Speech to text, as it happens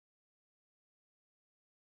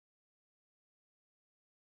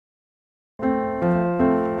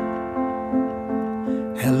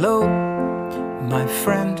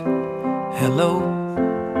friend, hello.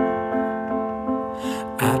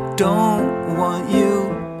 I don't want you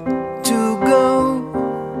to go.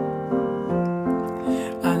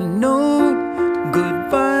 I know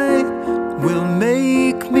goodbye will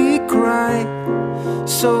make me cry,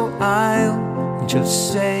 so I'll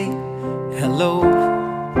just say hello.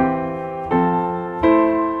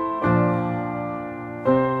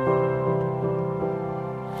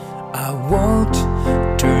 I won't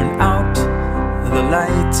turn out the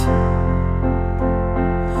light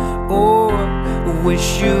or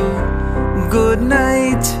wish you good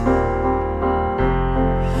night.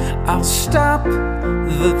 I'll stop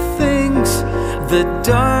the things the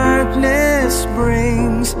darkness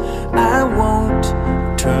brings. I won't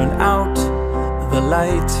turn out the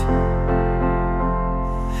light.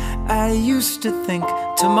 I used to think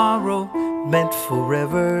tomorrow meant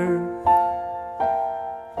forever,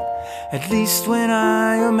 at least when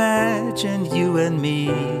I imagined you and me.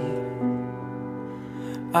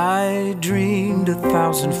 I dreamed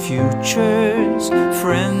 1,000 futures,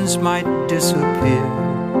 friends might disappear.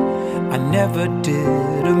 I never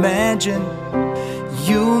did imagine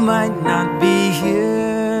you might not be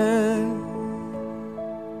here.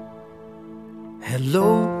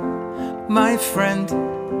 Hello, my friend,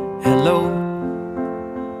 hello.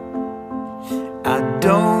 I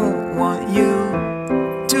don't want you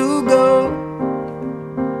to go.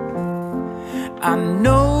 I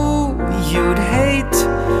know you'd hate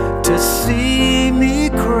to see me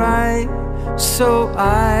cry, so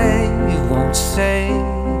I won't say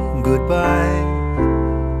goodbye.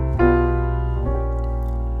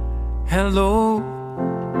 Hello,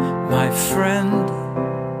 my friend,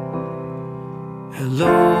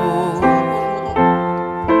 hello.